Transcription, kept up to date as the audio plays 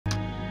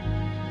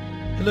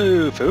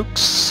Hello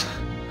folks,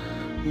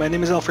 my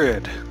name is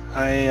Alfred.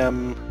 I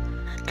am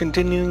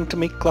continuing to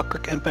make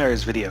Clockwork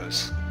Empires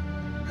videos.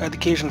 The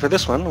occasion for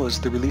this one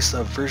was the release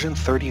of version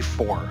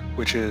 34,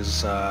 which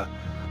is the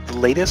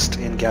latest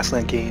in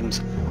Gasland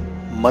Games'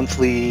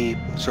 monthly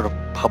sort of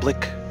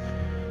public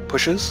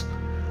pushes.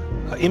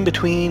 In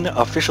between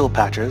official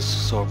patches,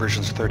 so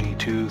versions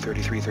 32,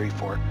 33,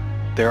 34,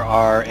 there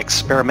are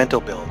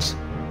experimental builds,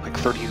 like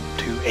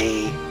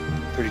 32A,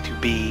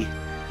 32B,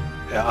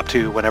 up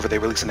to whenever they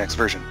release the next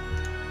version,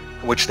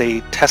 in which they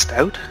test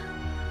out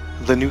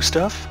the new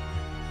stuff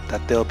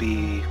that they'll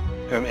be,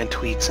 and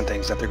tweaks and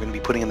things that they're going to be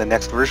putting in the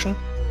next version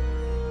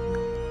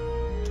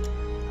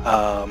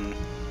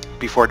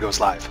before it goes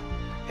live.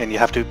 And you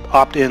have to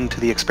opt in to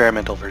the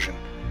experimental version,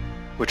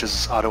 which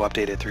is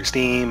auto-updated through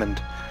Steam,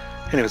 and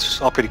anyways,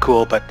 it's all pretty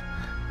cool, but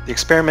the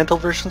experimental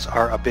versions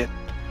are a bit,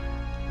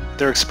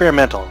 they're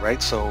experimental,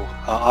 right? So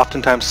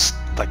oftentimes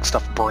like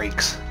stuff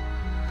breaks.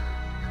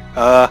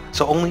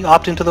 So only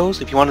opt into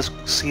those if you want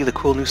to see the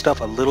cool new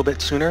stuff a little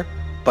bit sooner,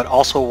 but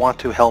also want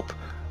to help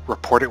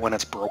report it when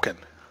it's broken.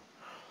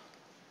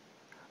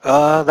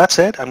 That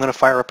said, I'm going to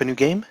fire up a new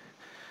game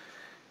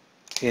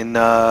in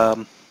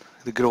the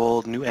good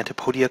old new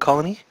Antipodia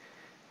colony,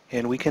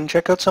 and we can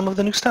check out some of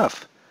the new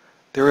stuff.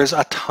 There is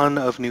a ton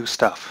of new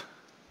stuff.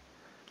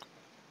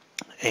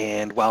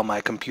 And while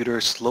my computer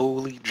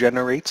slowly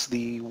generates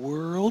the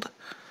world,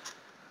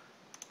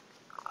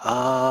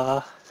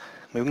 maybe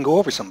we can go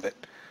over some of it.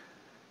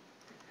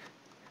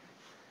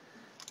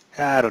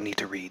 I don't need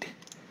to read.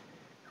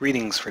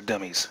 Reading's for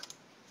dummies.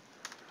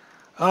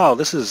 Oh,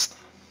 this is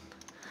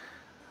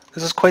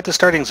quite the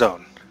starting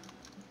zone.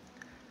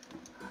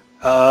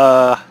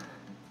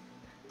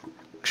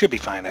 Should be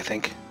fine, I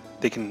think.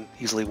 They can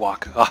easily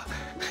walk.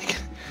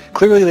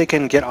 Clearly they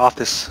can get off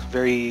this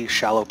very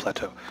shallow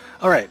plateau.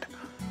 Alright.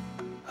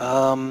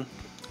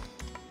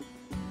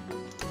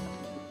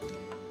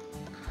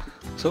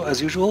 So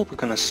as usual, we're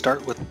going to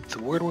start with the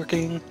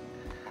woodworking.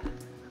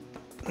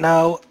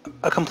 Now,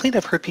 a complaint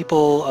I've heard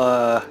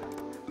people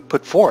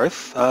put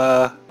forth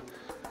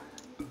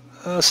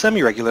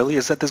semi-regularly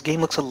is that this game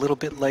looks a little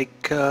bit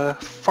like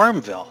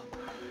Farmville.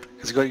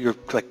 Because you've got your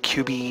like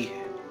cubey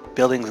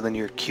buildings and then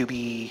your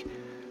cubey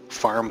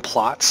farm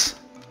plots.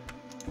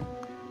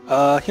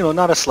 You know,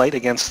 not a slight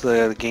against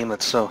the game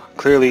that's so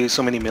clearly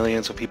so many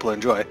millions of people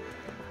enjoy.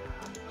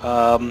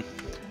 But,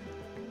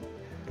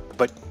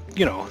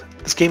 you know,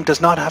 this game does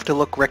not have to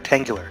look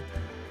rectangular.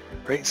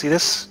 Right? See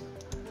this?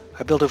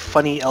 I built a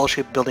funny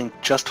L-shaped building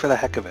just for the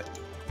heck of it.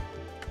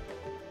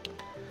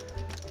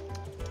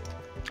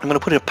 I'm going to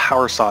put in a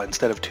power saw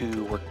instead of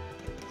two work...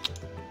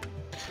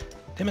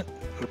 Damn it.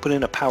 I'm going to put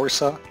in a power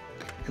saw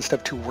instead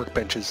of two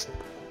workbenches.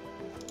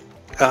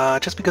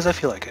 Just because I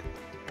feel like it.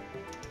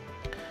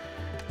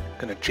 I'm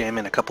going to jam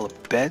in a couple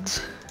of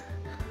beds.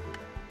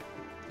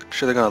 I'm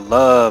sure they're going to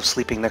love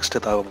sleeping next to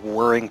the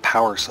whirring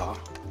power saw.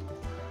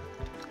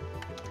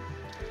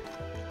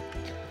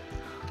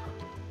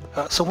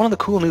 So one of the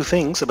cool new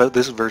things about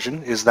this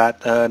version is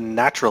that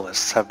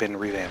Naturalists have been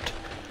revamped.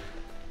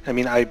 I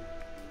mean,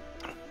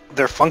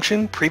 their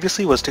function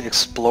previously was to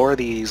explore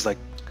these like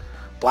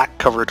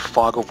black-covered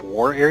fog of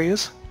war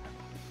areas,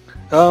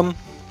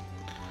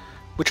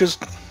 which is,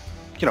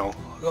 you know,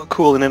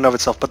 cool in and of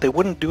itself, but they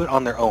wouldn't do it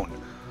on their own.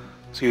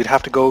 So you'd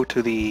have to go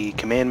to the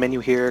command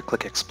menu here,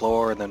 click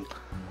explore, and then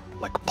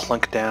like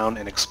plunk down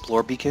an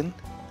explore beacon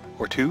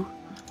or two,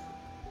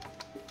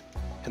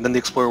 and then the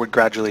explorer would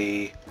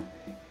gradually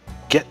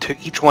get to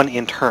each one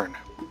in turn.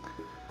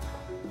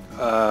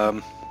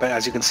 But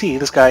as you can see,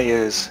 this guy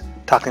is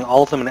tackling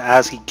all of them, and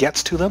as he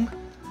gets to them,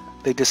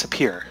 they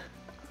disappear.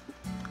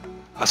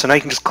 So now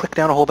you can just click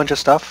down a whole bunch of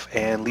stuff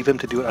and leave him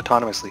to do it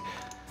autonomously.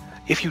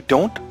 If you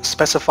don't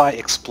specify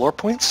explore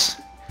points,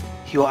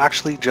 he will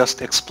actually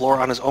just explore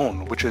on his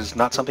own, which is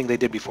not something they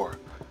did before,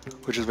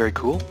 which is very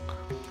cool.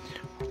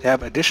 They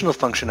have additional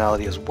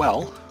functionality as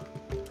well.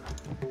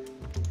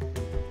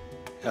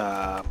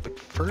 But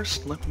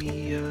first, let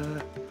me...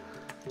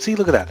 See,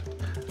 look at that.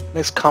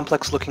 Nice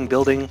complex looking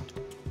building.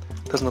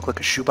 Doesn't look like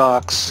a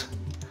shoebox.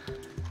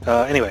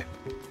 Anyway.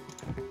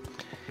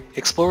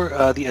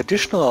 The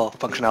additional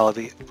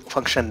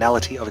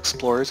functionality of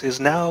explorers is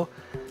now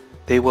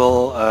they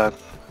will,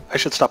 I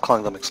should stop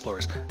calling them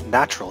explorers,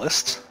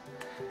 naturalists,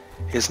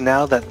 is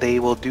now that they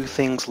will do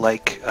things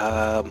like,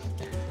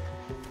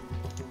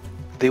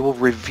 they will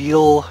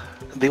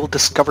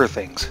discover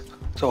things.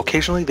 So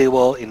occasionally they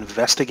will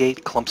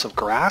investigate clumps of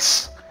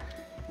grass,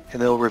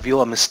 and they'll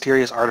reveal a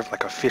mysterious artifact,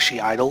 like a fishy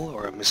idol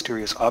or a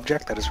mysterious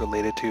object that is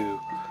related to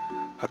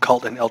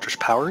occult and eldritch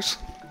powers.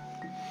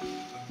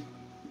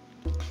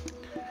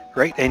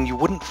 Right? And you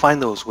wouldn't find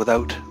those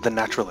without the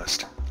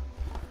Naturalist.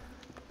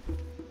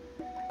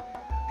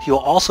 He'll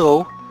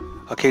also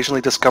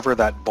occasionally discover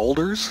that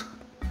boulders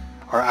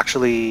are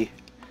actually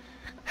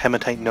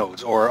hematite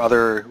nodes or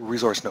other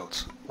resource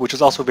nodes, which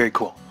is also very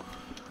cool.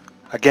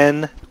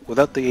 Again,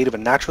 without the aid of a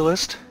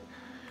Naturalist,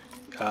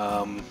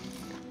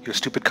 your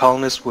stupid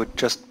colonists would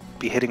just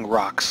be hitting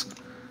rocks,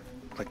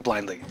 like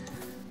blindly.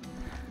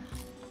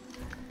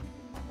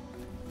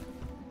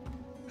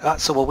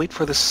 So we'll wait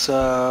for this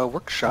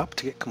workshop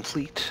to get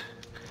complete.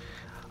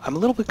 I'm a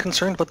little bit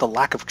concerned about the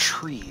lack of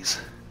trees.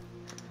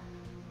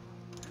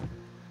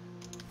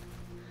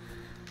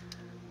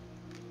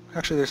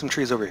 Actually, there's some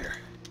trees over here.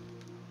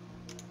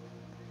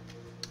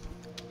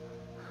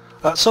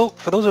 So,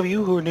 for those of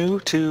you who are new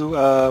to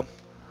the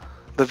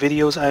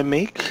videos I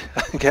make,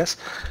 I guess,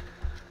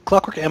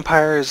 Clockwork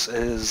Empires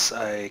is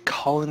a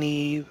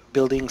colony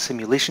building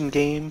simulation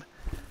game.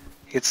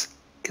 It's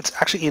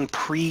actually in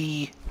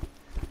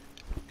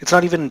it's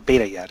not even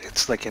beta yet.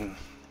 It's like in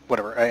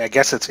whatever. I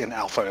guess it's in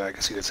alpha, I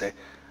guess you could say.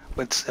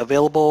 But it's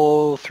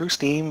available through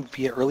Steam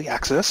via early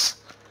access.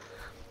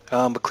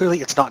 But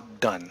clearly it's not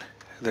done.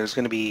 There's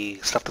going to be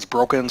stuff that's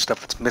broken, stuff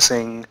that's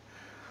missing,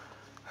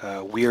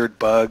 weird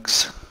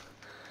bugs,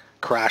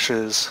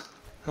 crashes.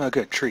 Oh,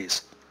 good,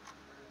 trees.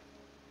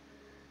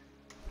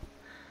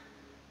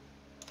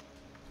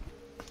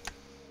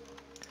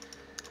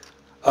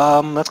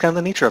 That's kind of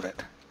the nature of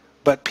it.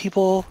 But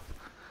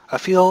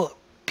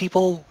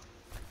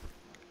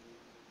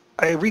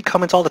I read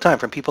comments all the time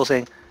from people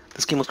saying,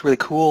 this game looks really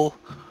cool,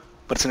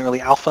 but it's in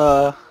early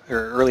alpha, or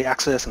early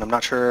access, and I'm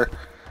not sure.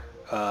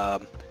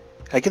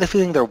 I get the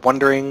feeling they're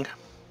wondering,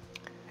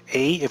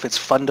 A, if it's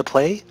fun to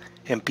play,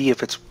 and B,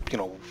 if it's,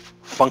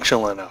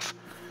 functional enough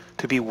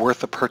to be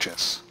worth the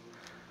purchase.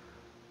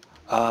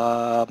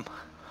 So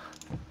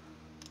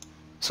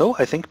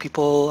I think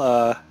people,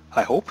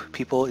 I hope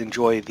people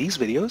enjoy these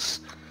videos.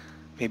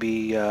 Maybe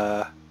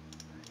you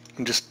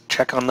can just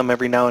check on them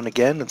every now and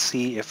again and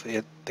see if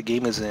the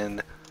game is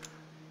in,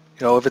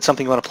 if it's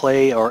something you want to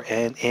play or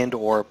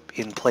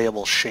in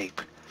playable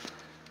shape.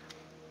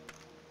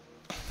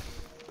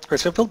 Alright,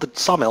 so I've built the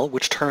sawmill,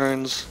 which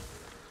turns,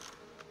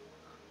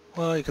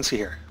 well, you can see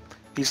here.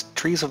 These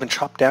trees have been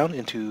chopped down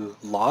into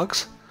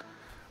logs,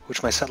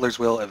 which my settlers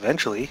will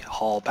eventually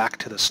haul back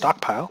to the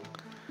stockpile.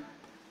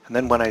 And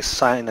then when I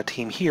assign a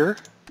team here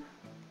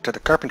to the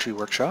carpentry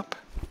workshop,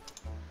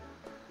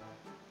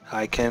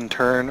 I can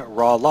turn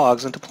raw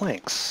logs into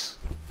planks.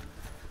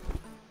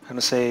 I'm going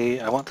to say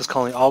I want this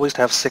colony always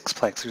to have 6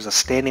 planks. There's a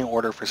standing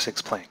order for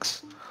 6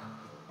 planks.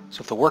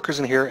 So if the workers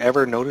in here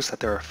ever notice that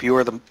there are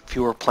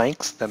fewer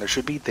planks than there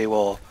should be, they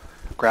will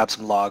grab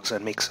some logs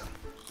and make some.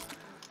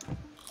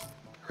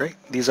 Right?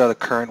 These are the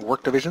current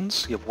work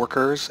divisions. You have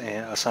workers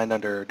assigned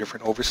under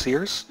different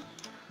overseers.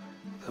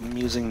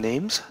 Amusing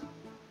names.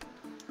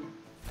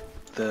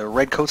 The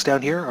red coats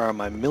down here are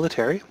my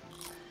military.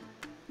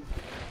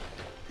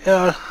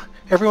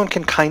 Everyone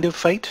can kind of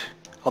fight,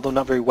 although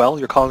not very well.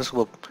 Your colonists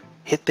will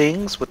hit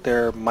things with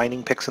their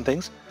mining picks and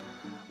things.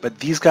 But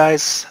these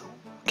guys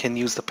can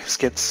use the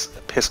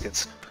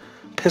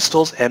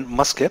pistols and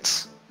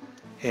muskets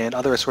and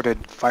other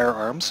assorted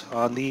firearms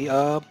on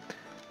the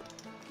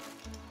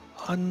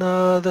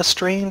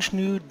strange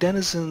new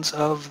denizens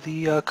of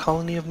the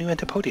colony of New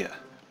Antipodia.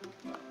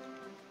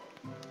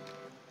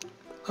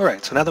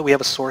 Alright, so now that we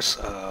have a source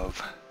of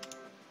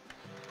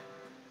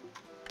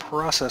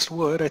processed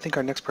wood, I think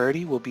our next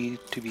priority will be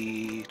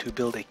to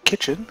build a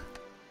kitchen.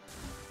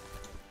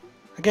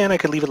 Again, I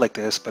could leave it like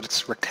this, but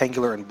it's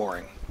rectangular and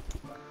boring.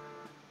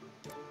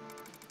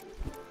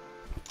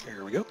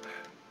 Here we go.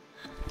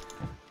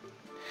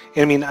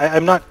 And I mean,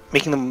 I'm not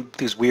making them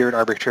these weird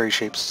arbitrary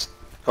shapes.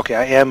 Okay,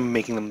 I am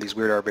making them these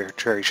weird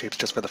arbitrary shapes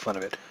just for the fun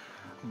of it.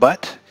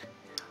 But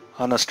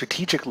on a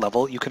strategic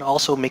level, you can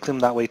also make them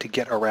that way to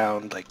get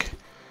around like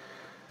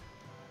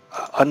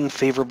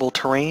unfavorable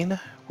terrain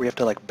where you have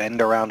to like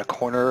bend around a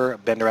corner,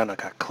 bend around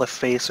like a cliff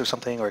face or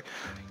something, or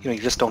you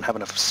just don't have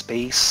enough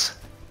space.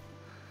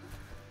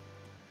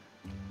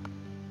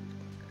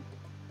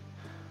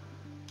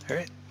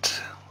 Alright,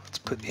 let's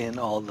put in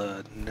all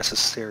the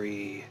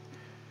necessary...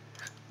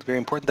 It's very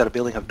important that a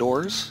building have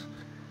doors,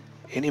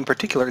 and in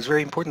particular it's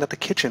very important that the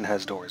kitchen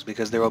has doors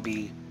because there will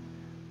be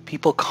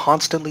people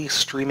constantly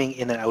streaming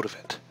in and out of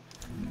it,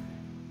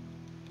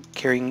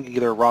 carrying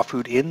either raw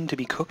food in to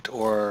be cooked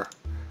or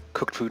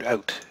cooked food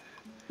out.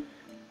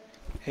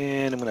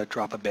 And I'm going to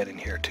drop a bed in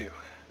here too.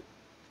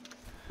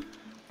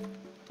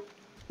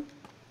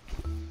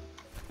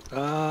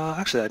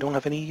 Actually, I don't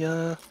have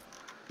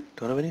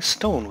any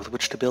stone with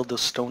which to build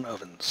those stone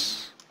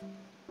ovens.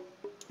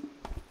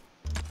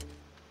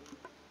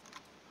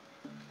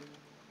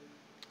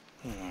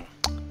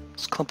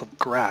 This clump of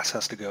grass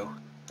has to go.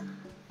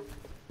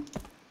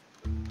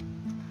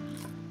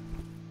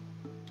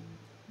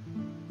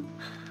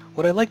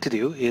 What I like to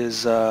do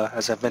is,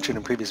 as I've mentioned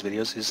in previous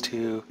videos, is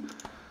to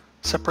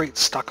separate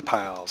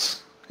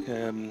stockpiles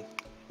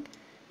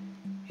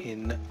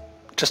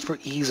just for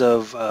ease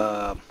of,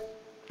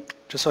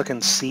 just so I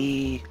can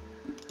see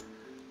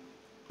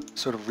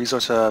sort of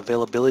resource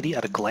availability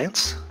at a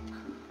glance.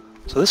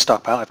 So this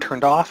stockpile, I've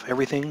turned off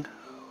everything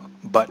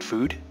but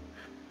food.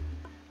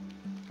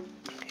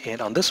 And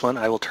on this one,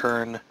 I will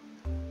turn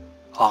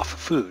off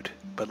food,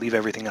 but leave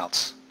everything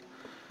else.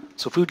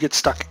 So food gets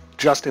stuck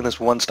just in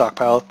this one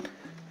stockpile,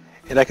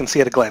 and I can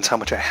see at a glance how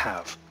much I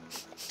have,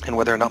 and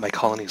whether or not my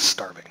colony is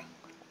starving.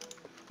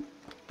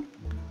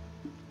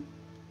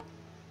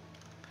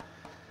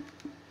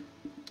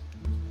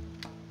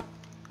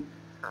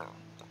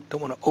 Don't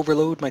want to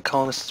overload my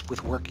colonists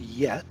with work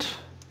yet.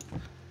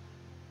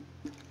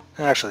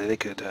 Actually, they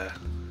could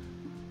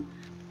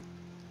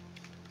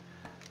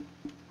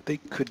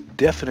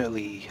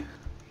definitely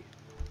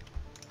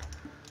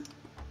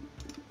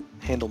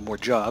handle more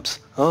jobs.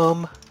 A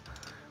little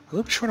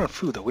bit short on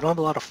food though. We don't have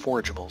a lot of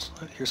forageables.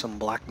 Here's some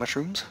black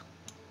mushrooms.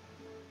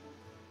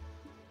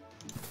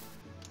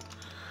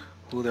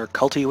 Ooh, they're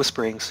culty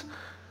whisperings.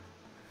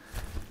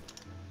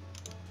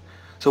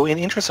 So in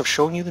the interest of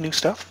showing you the new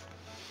stuff,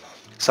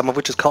 some of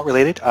which is cult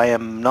related, I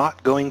am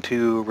not going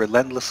to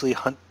relentlessly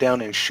hunt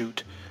down and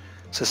shoot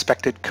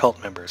suspected cult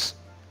members.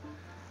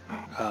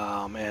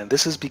 And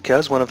this is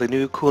because one of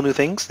the cool new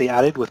things they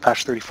added with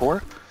patch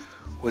 34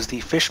 was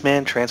the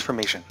Fishman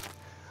transformation.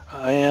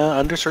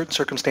 Under certain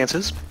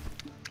circumstances,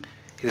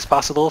 it is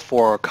possible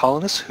for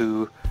colonists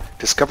who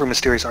discover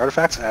mysterious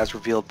artifacts, as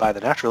revealed by the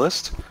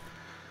Naturalist,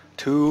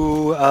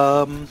 to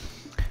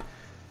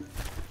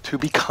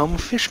become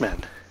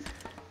fishmen.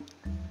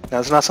 Now,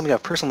 it's not something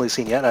I've personally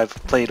seen yet. I've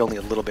played only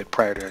a little bit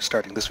prior to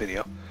starting this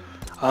video.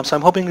 So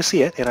I'm hoping to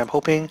see it, and I'm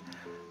hoping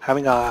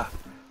having a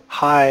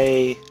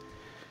very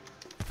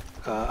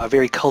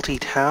culty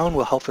town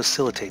will help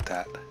facilitate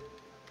that.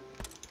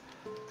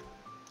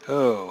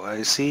 Oh,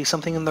 I see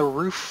something in the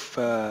roof.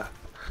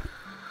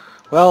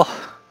 Well,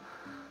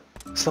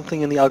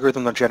 something in the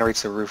algorithm that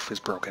generates the roof is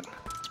broken.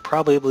 It's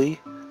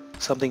probably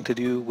something to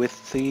do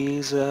with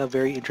these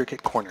very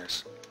intricate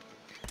corners.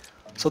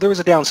 So there was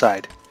a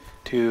downside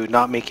to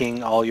not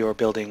making all your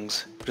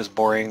buildings just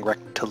boring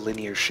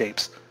rectilinear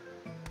shapes.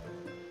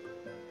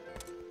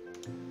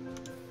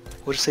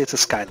 We'll just say it's a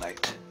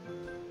skylight.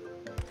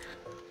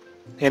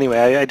 Anyway,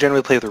 I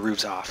generally play with the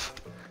roofs off,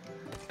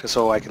 just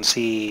so I can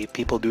see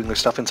people doing their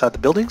stuff inside the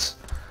buildings.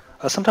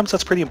 Sometimes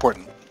that's pretty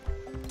important.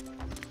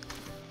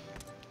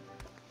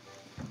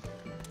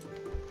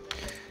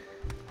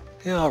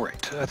 Yeah,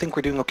 alright, I think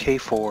we're doing okay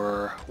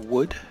for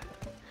wood.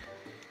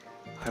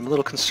 I'm a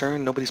little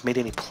concerned nobody's made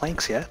any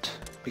planks yet,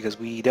 because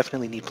we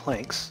definitely need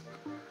planks.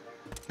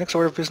 Next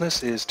order of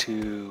business is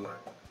to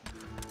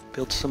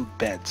build some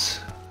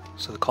beds,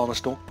 so the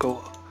colonists don't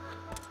go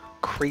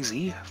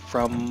crazy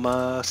from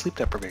sleep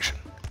deprivation.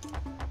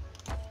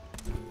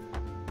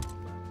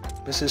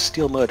 Mrs.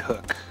 Steel Mud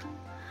Hook,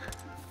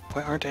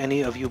 why aren't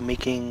any of you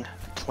making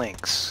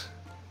planks?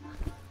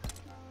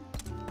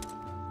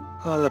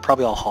 Oh, they're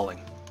probably all hauling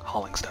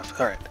stuff.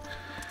 Alright.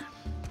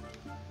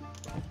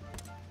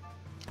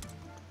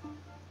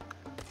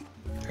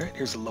 Alright,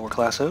 here's the lower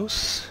class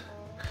house.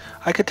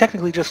 I could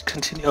technically just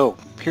continue... Oh,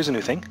 here's a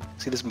new thing.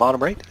 See this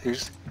bottom right?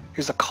 Here's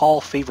the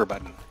call favor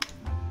button.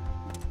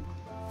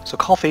 So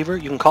call favor,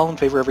 you can call in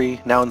favor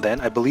every now and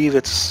then. I believe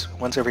it's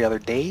once every other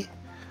day.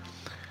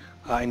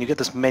 And you get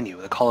this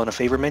menu, the call in a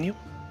favor menu.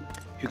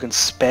 You can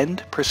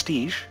spend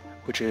prestige,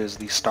 which is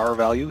the star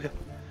value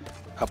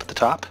up at the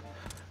top,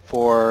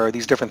 for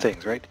these different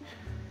things, right?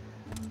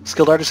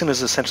 Skilled Artisan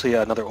is essentially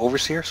another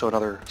overseer, so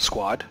another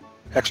squad.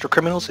 Extra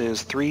Criminals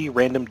is 3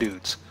 random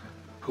dudes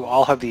who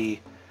all have the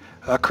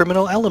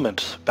criminal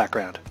element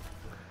background.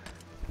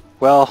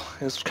 Well,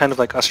 it's kind of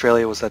like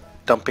Australia was a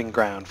dumping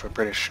ground for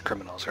British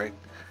criminals, right?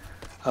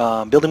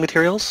 Building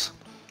materials,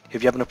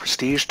 if you have enough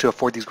prestige to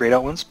afford these grayed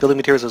out ones, building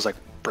materials is like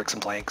bricks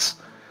and planks.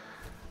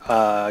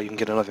 You can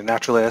get another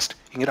Naturalist.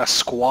 You can get a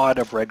squad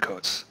of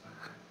redcoats.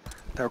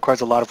 That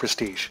requires a lot of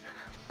prestige.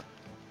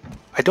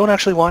 I don't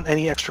actually want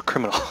any extra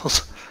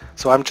criminals,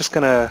 so I'm just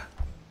gonna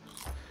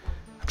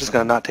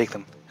not take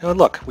them. Oh,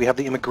 look, we have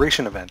the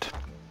immigration event.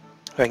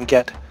 I can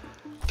get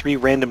 3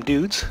 random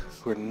dudes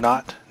who are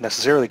not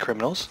necessarily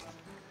criminals,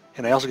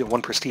 and I also get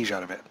 1 prestige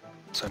out of it.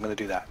 So I'm going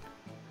to do that.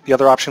 The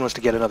other option was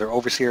to get another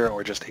overseer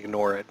or just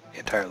ignore it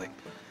entirely.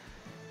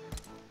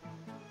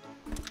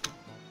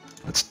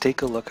 Let's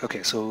take a look.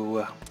 Okay,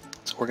 so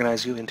let's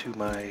organize you into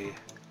my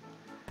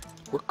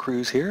work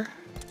crews here.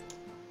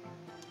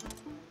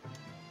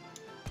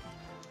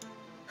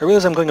 I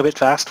realize I'm going a bit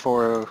fast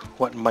for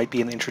what might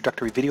be an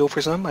introductory video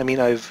for some. I mean,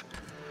 I've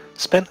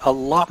spent a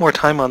lot more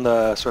time on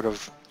the sort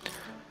of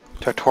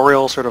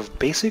tutorial sort of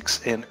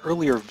basics in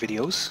earlier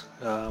videos.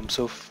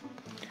 So if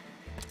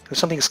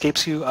something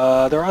escapes you,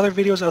 there are other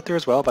videos out there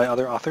as well by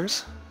other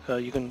authors.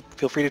 You can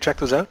feel free to check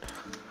those out.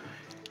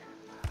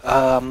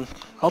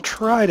 I'll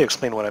try to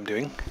explain what I'm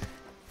doing.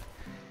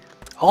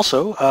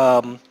 Also,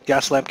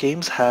 Gaslamp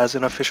Games has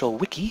an official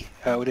wiki.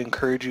 I would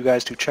encourage you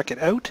guys to check it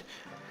out.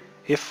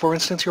 If, for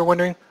instance, you're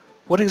wondering,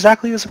 what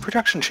exactly is a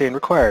production chain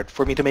required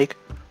for me to make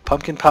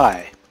pumpkin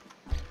pie?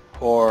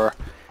 Or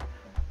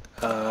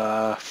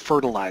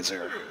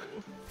fertilizer?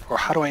 Or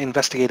how do I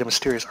investigate a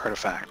mysterious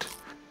artifact?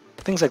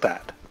 Things like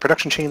that.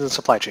 Production chains and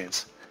supply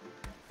chains.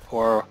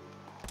 Or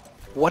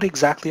what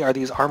exactly are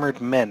these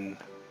armored men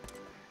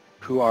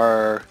who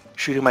are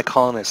shooting my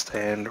colonists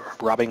and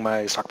robbing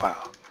my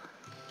stockpile?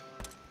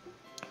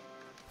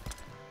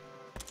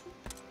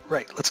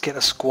 Right, let's get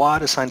a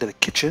squad assigned to the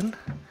kitchen.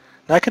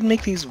 Now I can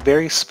make these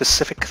very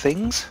specific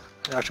things.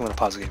 Actually, I'm going to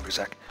pause the game for a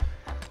sec.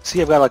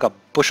 See, I've got like a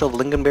bushel of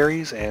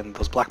lingonberries, and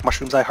those black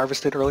mushrooms I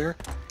harvested earlier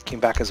came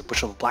back as a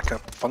bushel of black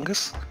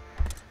fungus.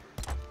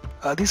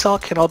 These all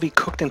can all be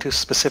cooked into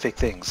specific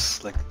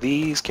things. Like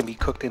these can be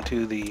cooked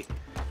into the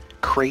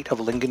crate of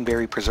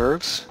lingonberry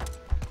preserves.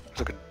 There's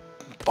like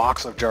a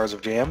box of jars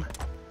of jam.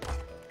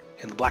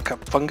 And the black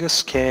cup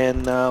fungus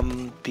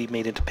can be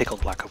made into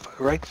pickled black cup,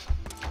 right?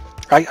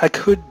 I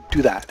could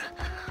do that.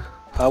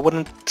 What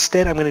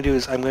instead I'm going to do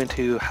is I'm going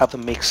to have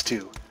them make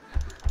stew.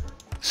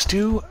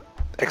 Stew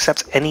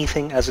accepts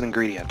anything as an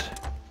ingredient.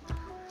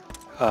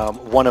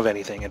 One of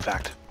anything, in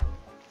fact.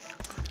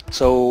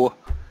 So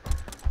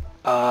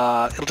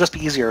it'll just be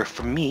easier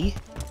for me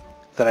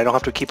that I don't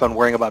have to keep on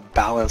worrying about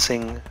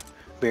balancing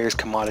various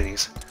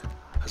commodities.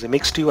 As I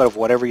make stew out of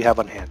whatever you have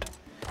on hand.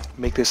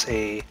 Make this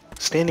a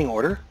standing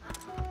order,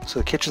 so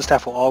the kitchen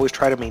staff will always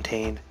try to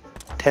maintain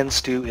 10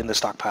 stew in the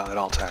stockpile at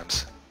all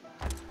times.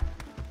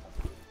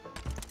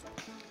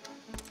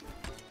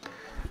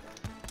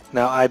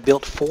 Now I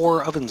built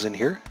 4 ovens in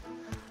here.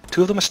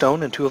 2 of them are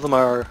stone and 2 of them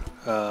are,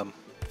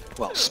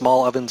 well,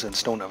 small ovens and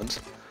stone ovens.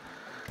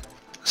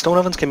 Stone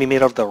ovens can be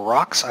made out of the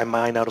rocks I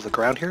mine out of the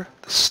ground here.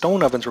 The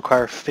stone ovens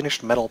require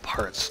finished metal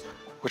parts,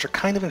 which are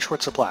kind of in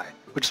short supply,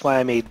 which is why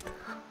I made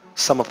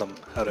some of them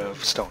out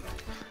of stone.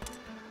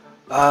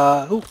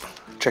 Oh,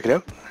 check it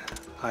out.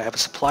 I have a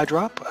supply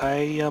drop.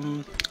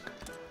 I'm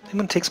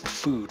going to take some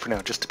food for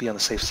now, just to be on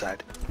the safe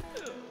side.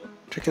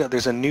 Check it out.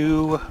 There's a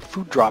new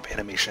food drop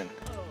animation.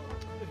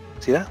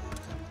 See that?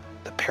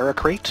 The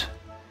parachute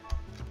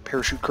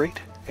crate,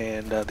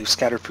 and they've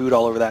scattered food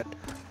all over that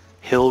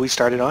hill we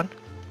started on.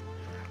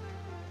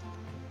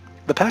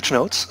 The patch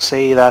notes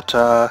say that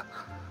the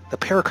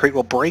paracrate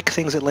will break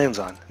things it lands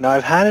on. Now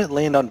I've had it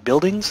land on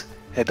buildings,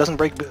 and it doesn't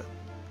break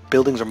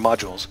buildings or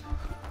modules.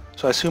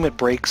 So I assume it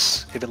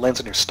breaks, if it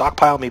lands on your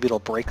stockpile, maybe it'll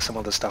break some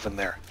of the stuff in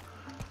there.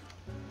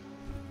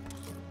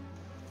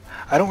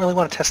 I don't really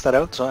want to test that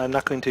out, so I'm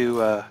not going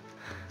to,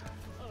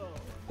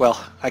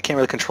 well, I can't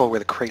really control where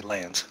the crate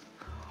lands.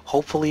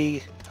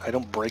 Hopefully I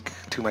don't break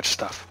too much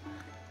stuff.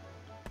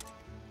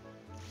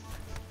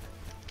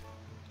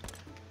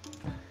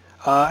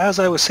 As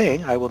I was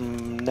saying, I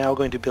am now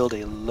going to build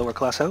a lower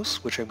class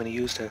house, which I'm going to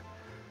use to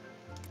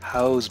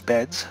house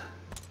beds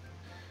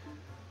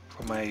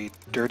for my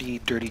dirty,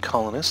 dirty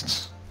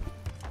colonists.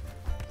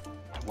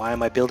 Why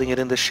am I building it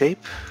in this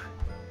shape?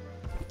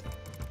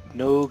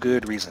 No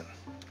good reason.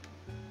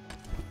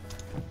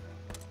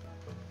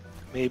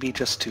 Maybe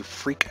just to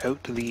freak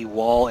out the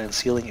wall and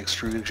ceiling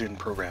extrusion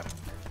program.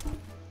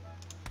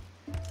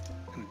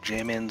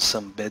 Jam in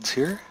some beds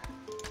here.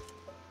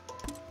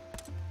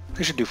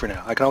 This should do for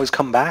now. I can always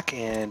come back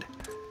and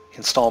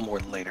install more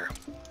later.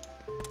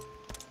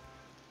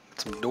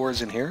 Get some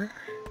doors in here.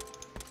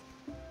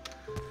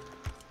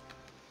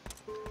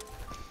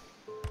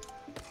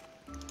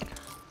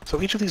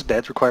 So each of these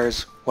beds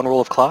requires 1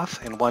 roll of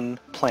cloth and 1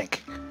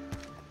 plank.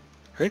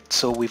 Right,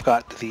 so we've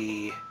got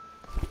the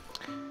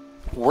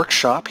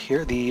workshop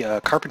here,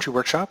 the carpentry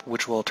workshop,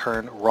 which will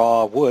turn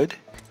raw wood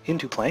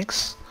into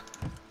planks.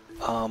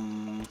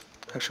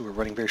 Actually, we're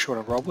running very short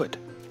on raw wood.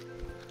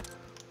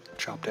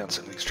 Chop down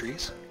some of these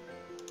trees.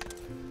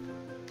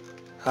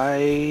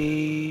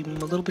 I'm a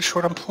little bit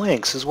short on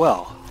planks as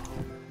well.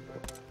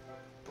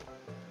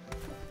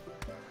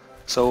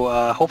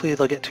 So hopefully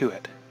they'll get to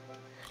it.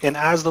 And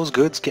as those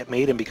goods get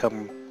made and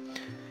become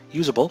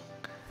usable,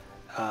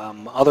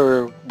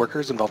 other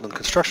workers involved in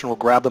construction will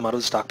grab them out of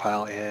the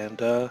stockpile and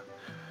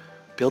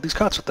build these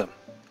cots with them.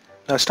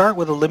 Now I start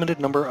with a limited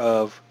number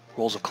of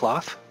rolls of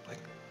cloth, like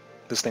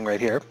this thing right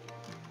here,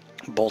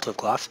 bolt of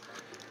cloth.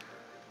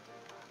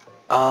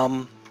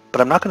 But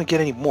I'm not going to get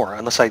any more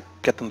unless I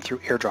get them through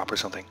airdrop or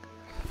something.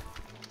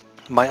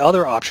 My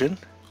other option,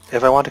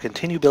 if I want to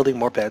continue building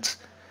more beds,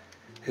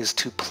 is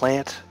to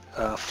plant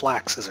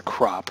flax as a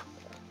crop,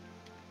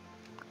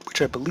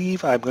 which I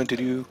believe I'm going to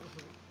do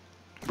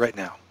right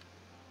now.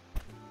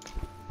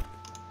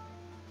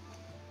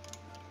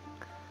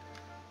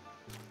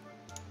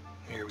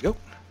 Here we go.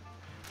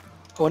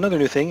 Oh, another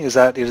new thing is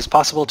that it is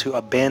possible to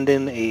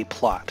abandon a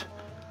plot.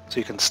 So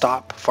you can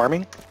stop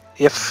farming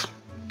if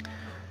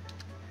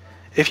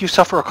you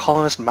suffer a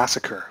colonist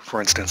massacre, for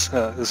instance.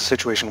 This is a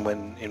situation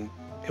in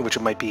which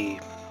it might be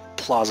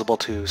plausible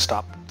to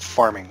stop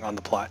farming on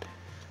the plot.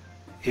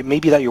 It may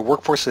be that your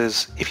workforce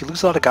is, if you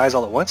lose a lot of guys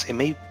all at once, it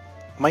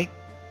might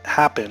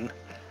happen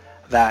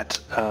that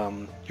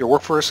your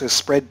workforce is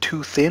spread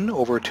too thin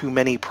over too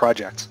many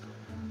projects.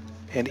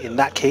 And in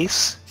that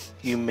case,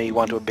 you may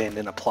want to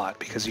abandon a plot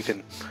because you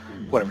can,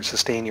 whatever,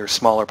 sustain your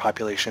smaller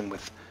population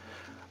with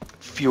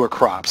fewer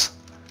crops.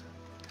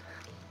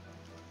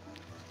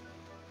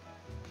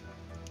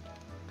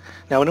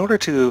 Now in order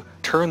to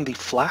turn the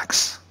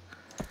flax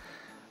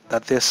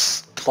that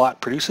this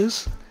plot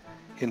produces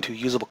into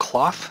usable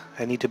cloth,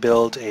 I need to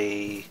build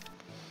a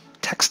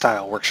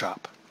textile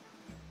workshop.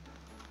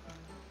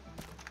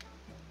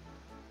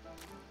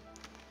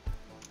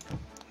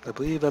 I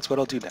believe that's what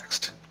I'll do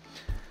next.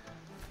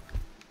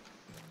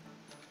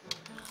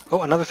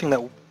 Oh, another thing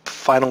that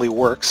finally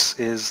works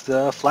is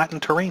the flatten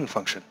terrain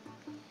function.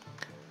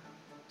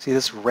 See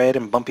this red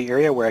and bumpy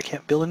area where I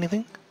can't build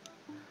anything?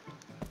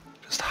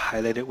 Just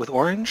highlight it with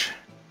orange,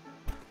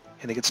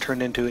 and it gets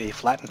turned into a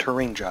flattened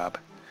terrain job.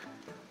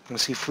 I'm going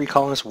to see free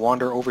colonists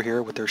wander over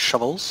here with their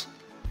shovels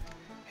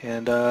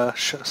and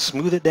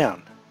smooth it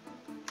down.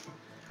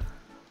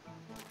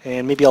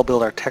 And maybe I'll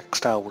build our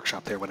textile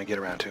workshop there when I get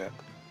around to it.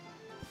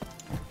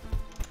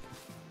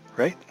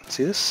 Right?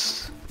 See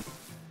this?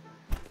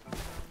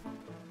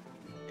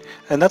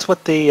 And that's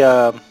what they,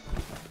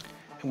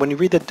 when you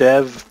read the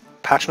dev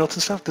patch notes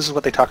and stuff, this is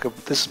what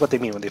they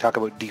mean when they talk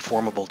about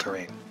deformable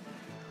terrain.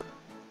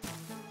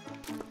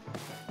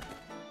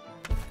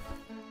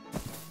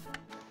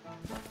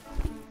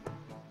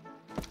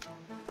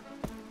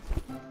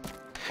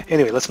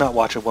 Anyway, let's not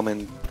watch a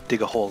woman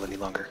dig a hole any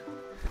longer.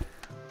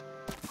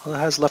 Well, it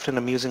has left an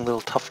amusing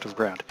little tuft of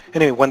ground.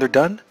 Anyway, when they're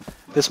done,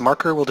 this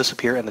marker will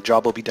disappear and the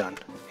job will be done.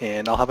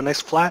 And I'll have a nice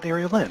flat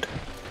area of land.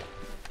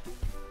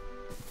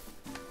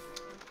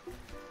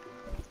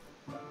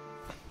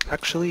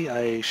 Actually,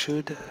 I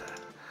should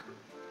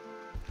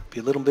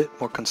be a little bit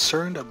more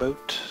concerned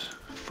about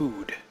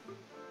food.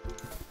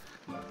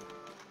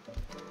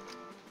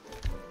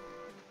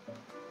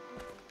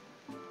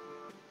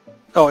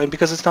 Oh, and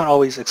because it's not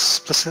always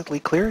explicitly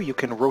clear, you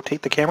can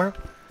rotate the camera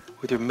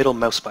with your middle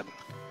mouse button.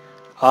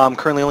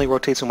 Currently only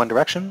rotates in one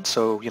direction,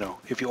 so, you know,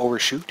 if you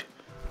overshoot,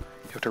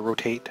 you have to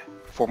rotate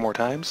 4 more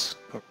times,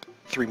 or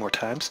 3 more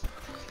times.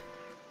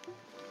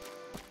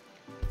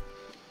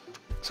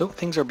 So,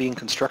 things are being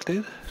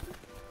constructed.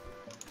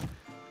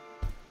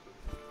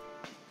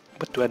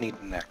 What do I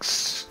need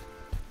next?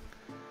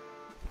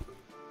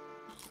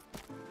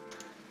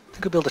 I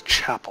think I'll build a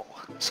chapel,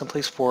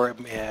 someplace for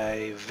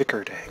a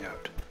vicar to hang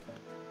out.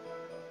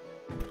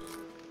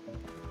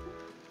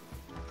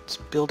 Let's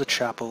build a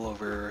chapel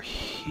over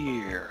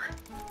here.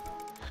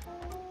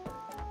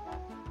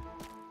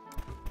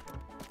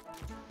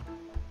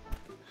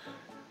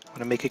 I'm going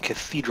to make it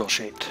cathedral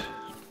shaped.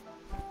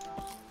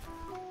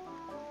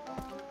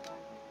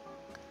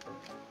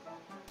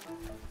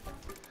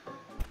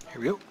 Here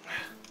we go.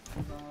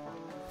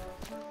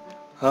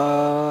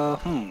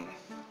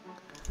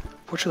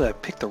 Fortunately, I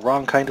picked the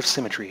wrong kind of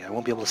symmetry. I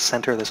won't be able to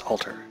center this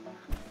altar.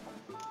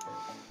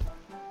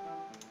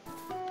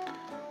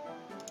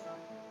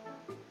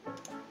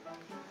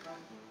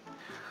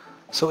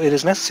 So it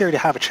is necessary to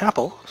have a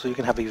chapel, so you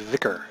can have a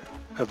vicar.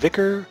 A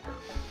vicar,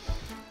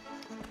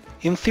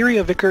 in theory,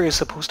 a vicar is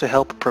supposed to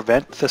help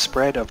prevent the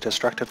spread of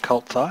destructive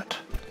cult thought,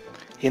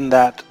 in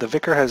that the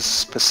vicar has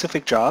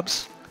specific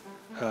jobs,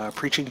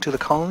 preaching to the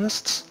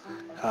colonists,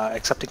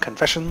 accepting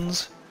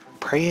confessions,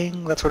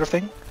 praying, that sort of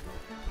thing.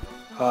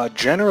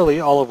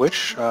 Generally, all of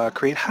which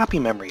create happy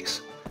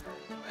memories.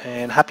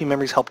 And happy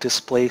memories help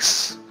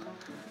displace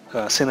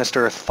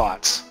sinister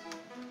thoughts.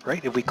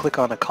 Right? If we click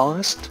on a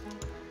colonist,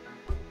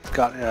 it's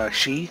got,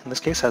 she, in this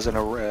case, has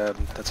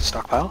that's a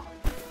stockpile.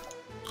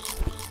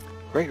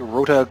 Right?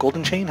 Rota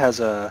Golden Chain has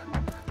a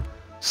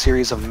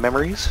series of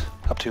memories,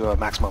 up to a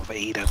maximum of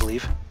 8, I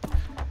believe.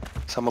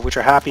 Some of which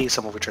are happy,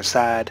 some of which are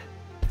sad.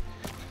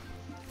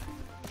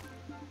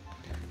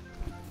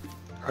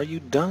 Are you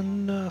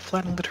done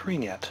flattening the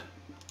terrain yet?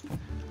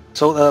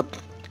 So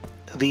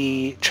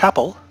the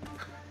chapel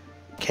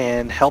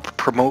can help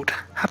promote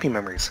happy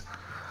memories.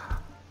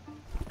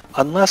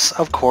 Unless,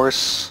 of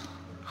course...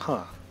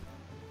 Well,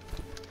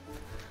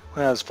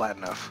 that's flat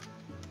enough.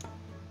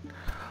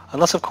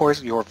 Unless, of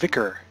course, your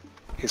vicar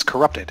is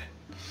corrupted.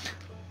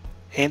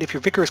 And if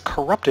your vicar is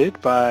corrupted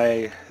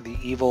by the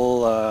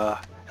evil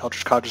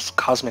Eldritch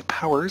cosmic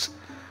powers,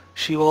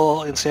 she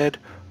will instead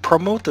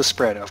promote the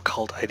spread of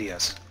cult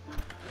ideas.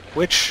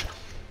 Which,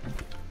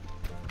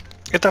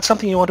 if that's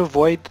something you want to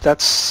avoid,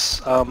 that's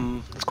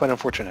quite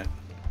unfortunate.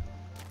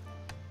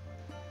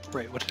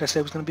 Right, what did I say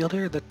I was going to build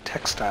here? The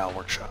textile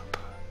workshop.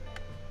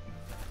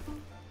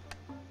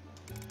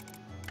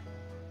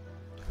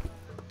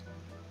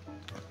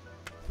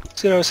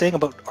 See what I was saying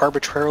about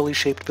arbitrarily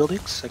shaped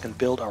buildings? I can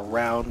build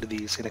around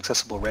these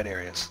inaccessible red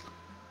areas.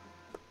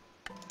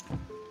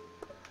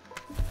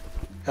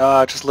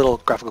 Just a little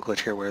graphical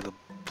glitch here where the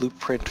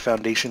blueprint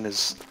foundation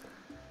is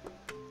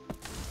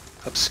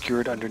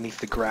obscured underneath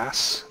the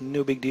grass.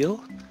 No big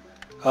deal.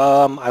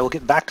 I will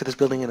get back to this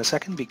building in a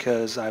second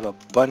because I have a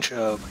bunch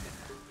of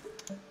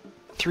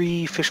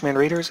 3 Fishman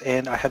Raiders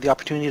and I have the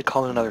opportunity to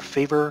call in another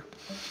favor.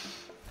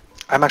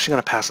 I'm actually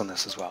going to pass on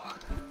this as well.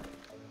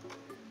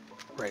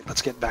 Right,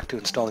 let's get back to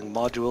installing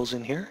modules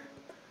in here.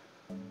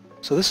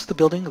 So this is the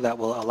building that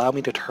will allow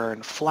me to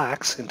turn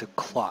flax into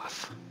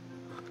cloth.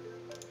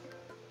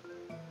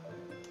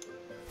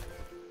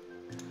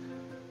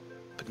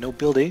 But no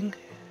building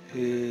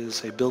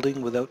is a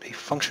building without a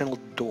functional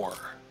door,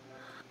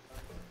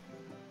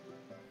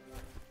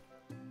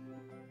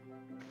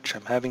 which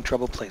I'm having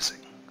trouble placing.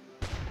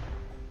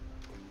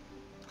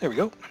 There we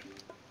go.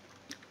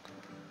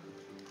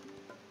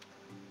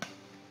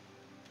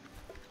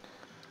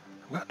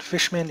 I've got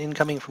fishmen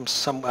incoming from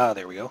some...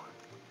 there we go.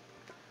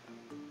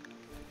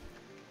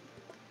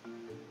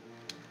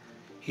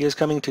 He is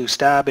coming to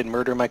stab and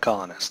murder my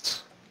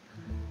colonists.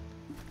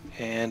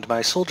 And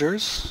my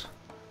soldiers,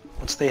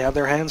 once they have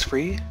their hands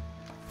free,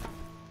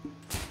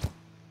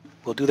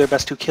 will do their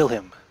best to kill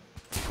him.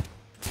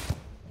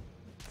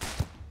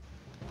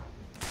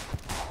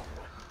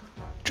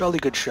 Jolly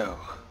good show.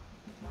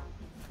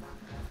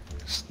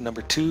 It's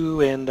number 2,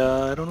 and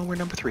I don't know where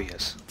number 3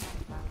 is.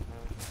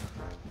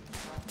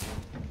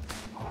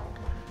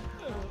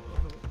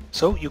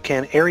 So you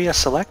can area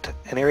select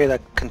an area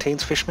that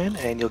contains fishmen,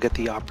 and you'll get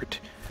the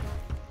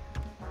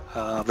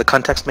the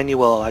context menu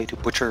will allow you to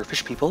butcher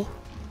fish people,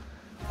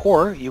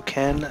 or you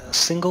can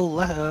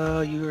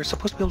you're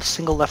supposed to be able to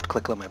single left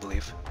click them, I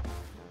believe.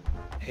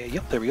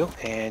 Yep, there we go,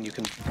 and you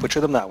can butcher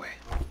them that way.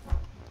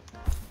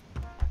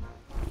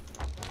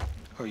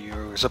 Or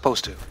you're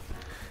supposed to.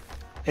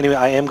 Anyway,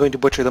 I am going to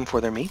butcher them for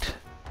their meat.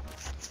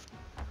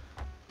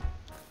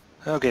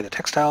 Okay, the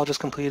textile just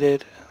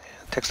completed,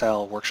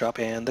 textile workshop,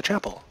 and the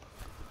chapel.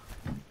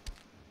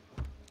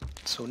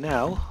 So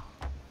now,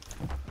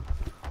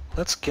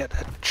 let's get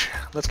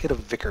a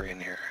vicar in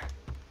here.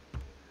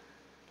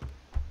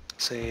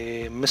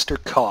 Say,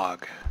 Mr.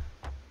 Cog.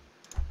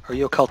 Are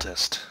you a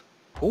cultist?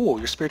 Oh,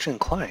 you're spiritually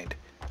inclined.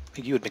 I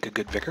think you would make a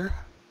good vicar.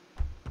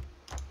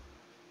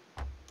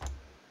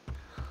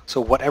 So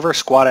whatever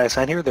squad I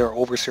assign here, their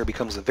overseer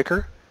becomes the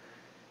vicar,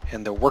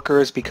 and the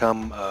workers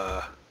become,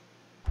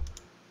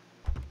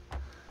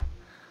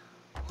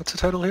 what's the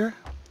title here?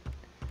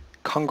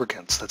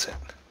 Congregants, that's it.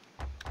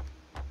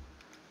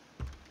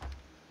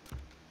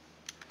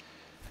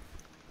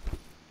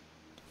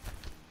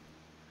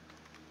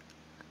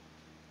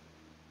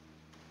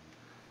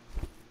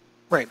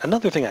 Right,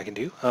 another thing I can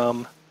do,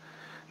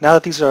 now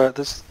that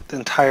this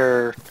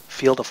entire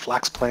field of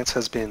flax plants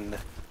has been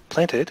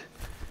planted,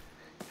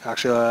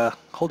 actually,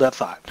 hold that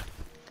thought.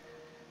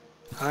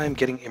 I'm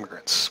getting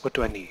immigrants. What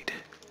do I need?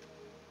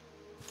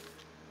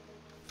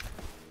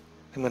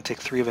 I'm going to take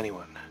 3 of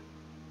anyone.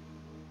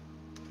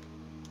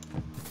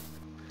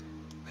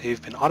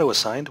 They've been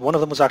auto-assigned. One of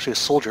them was actually a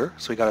soldier,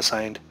 so he got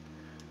assigned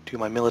to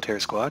my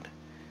military squad.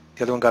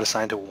 The other one got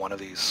assigned to one of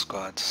these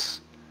squads.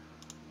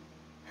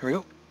 Here we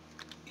go.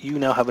 You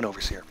now have an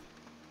overseer.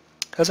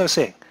 As I was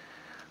saying,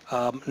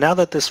 now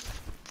that this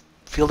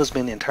field has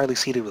been entirely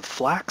seeded with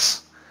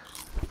flax,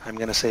 I'm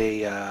going to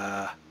say,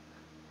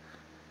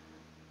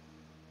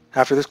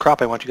 after this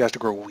crop I want you guys to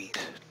grow wheat.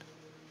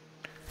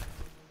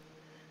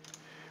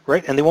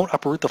 Right? And they won't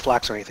uproot the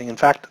flax or anything. In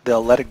fact,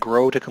 they'll let it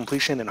grow to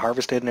completion and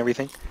harvest it and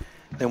everything.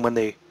 Then when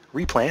they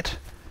replant,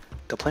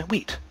 they'll plant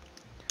wheat.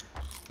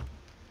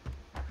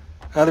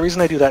 The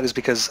reason I do that is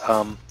because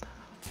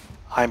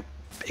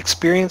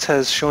experience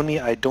has shown me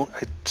I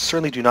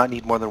certainly do not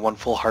need more than 1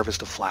 full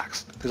harvest of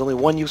flax. There's only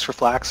one use for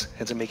flax,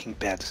 and it's in making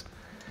beds.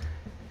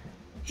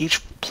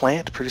 Each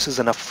plant produces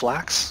enough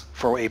flax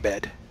for a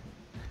bed.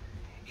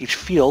 Each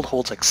field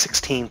holds like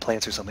 16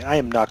 plants or something. I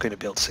am not going to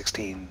build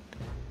 16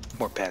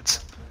 more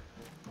beds.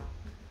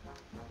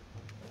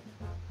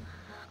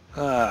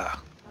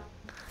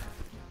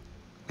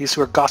 These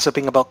who are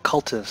gossiping about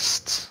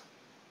cultists.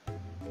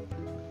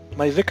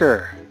 My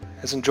vicar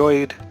has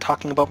enjoyed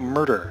talking about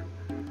murder.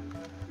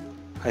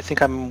 I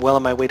think I'm well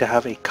on my way to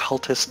have a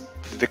cultist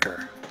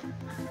vicar.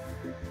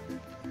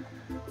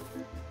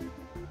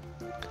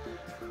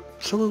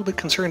 Still a little bit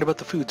concerned about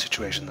the food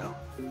situation though.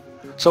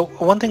 So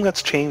one thing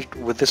that's changed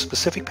with this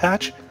specific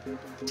patch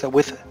is that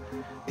with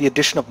the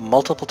addition of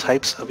multiple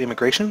types of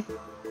immigration,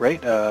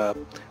 right,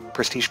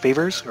 prestige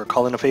favors or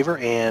call in a favor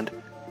and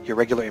your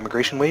regular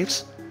immigration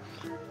waves,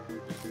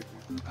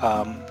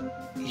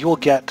 you'll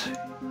get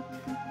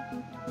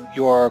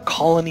your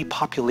colony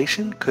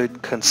population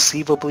could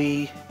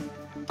conceivably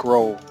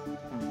grow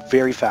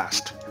very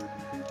fast.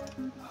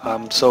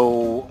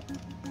 So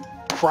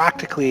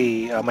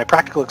practically, my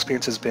practical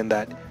experience has been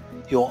that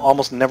you'll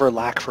almost never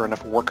lack for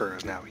enough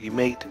workers now. You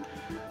may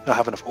not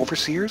have enough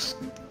overseers,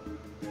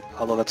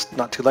 although that's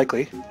not too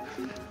likely.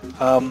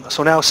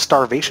 So now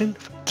starvation,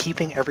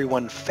 keeping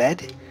everyone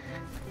fed,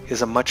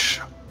 is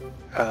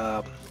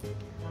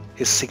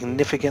is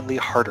significantly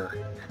harder,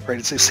 right?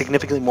 It's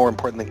significantly more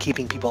important than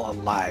keeping people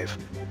alive.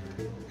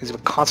 There's a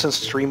constant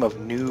stream of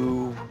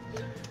new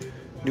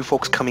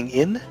folks coming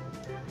in.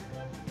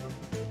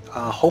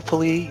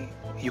 Hopefully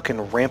you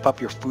can ramp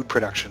up your food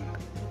production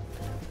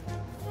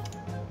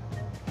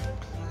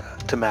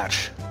to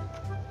match.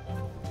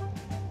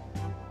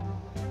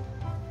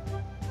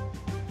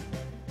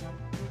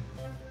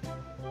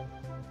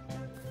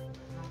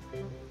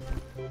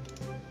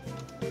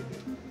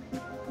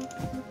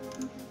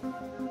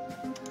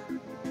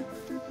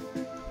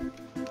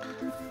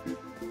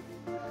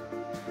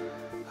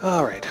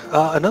 Alright,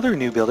 another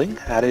new building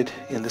added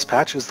in this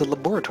patch is the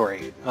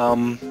laboratory.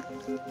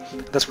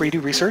 That's where you do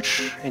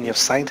research, and you have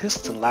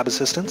scientists and lab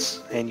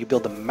assistants, and you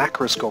build the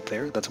macroscope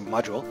there, that's a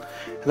module,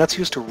 and that's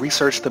used to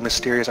research the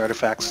mysterious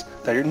artifacts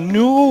that are...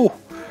 No!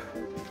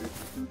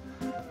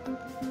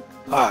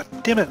 Ah,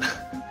 damn it!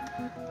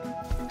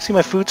 See,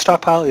 my food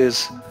stockpile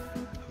is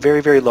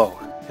very, very low,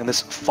 and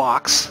this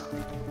fox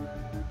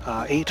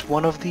ate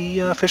one of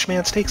the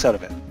fishman steaks out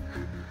of it.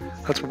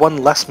 That's one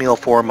less meal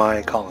for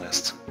my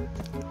colonists.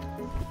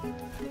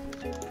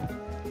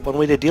 One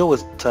way to deal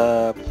with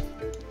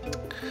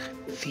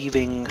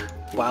thieving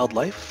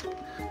wildlife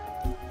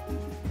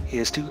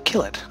is to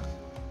kill it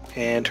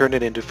and turn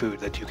it into food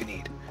that you can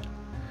eat.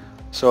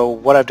 So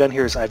what I've done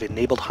here is I've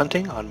enabled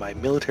hunting on my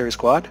military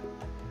squad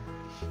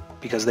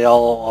because they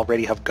all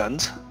already have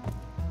guns.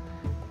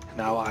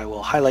 Now I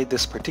will highlight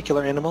this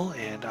particular animal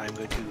and I'm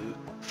going to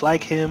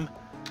flag him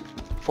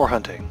for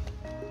hunting.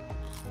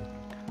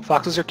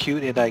 Foxes are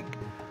cute and I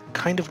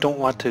kind of don't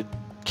want to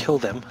kill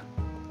them,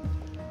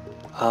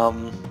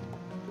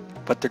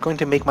 but they're going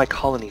to make my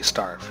colony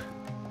starve.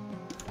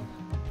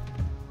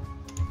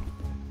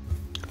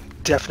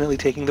 Definitely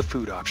taking the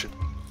food option.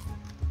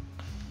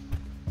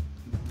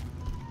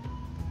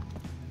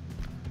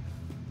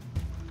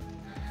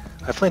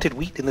 I've planted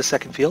wheat in the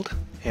second field,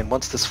 and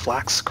once this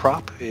flax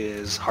crop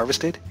is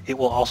harvested, it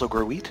will also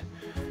grow wheat.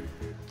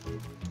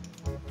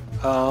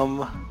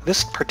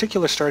 This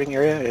particular starting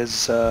area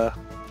is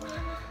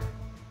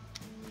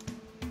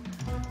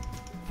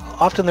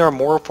often there are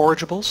more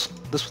forageables.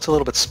 This one's a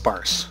little bit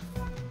sparse,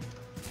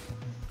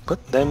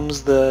 but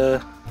them's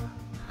the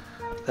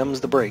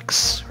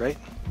breaks, right?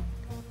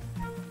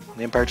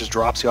 The Empire just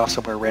drops you off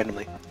somewhere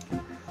randomly.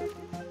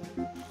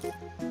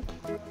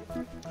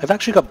 I've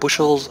actually got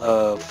bushels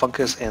of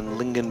fungus and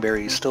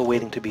lingonberries still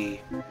waiting to be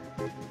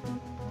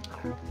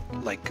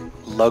like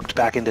lugged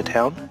back into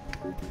town.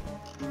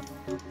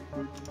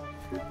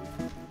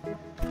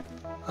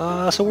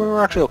 So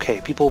we're actually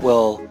okay. People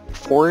will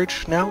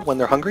forage now when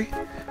they're hungry.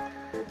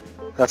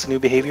 That's a new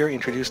behavior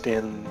introduced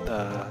in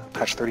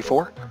patch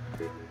 34.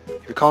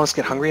 If your colonists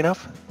get hungry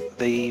enough,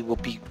 they will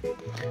be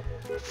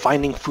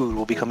finding food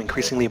will become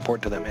increasingly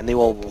important to them, and they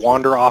will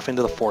wander off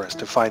into the forest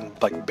to find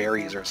like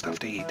berries or stuff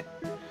to eat.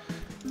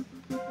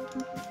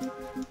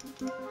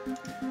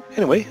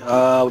 Anyway,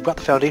 we've got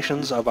the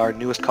foundations of our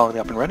newest colony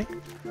up and running.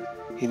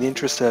 In the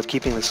interest of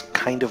keeping this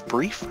kind of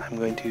brief, I'm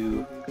going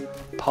to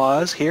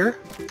pause here.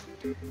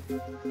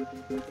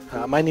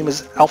 My name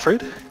is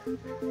Alfred.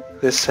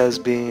 This has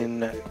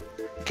been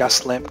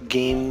Gaslamp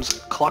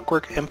Games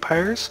Clockwork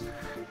Empires,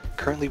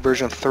 currently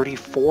version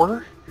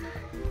 34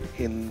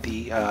 in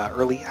the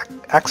early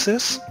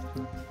access,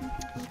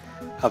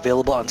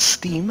 available on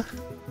Steam.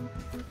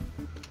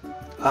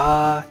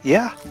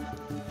 Yeah.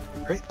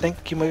 Great,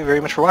 thank you very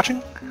much for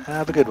watching.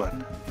 Have a good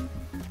one.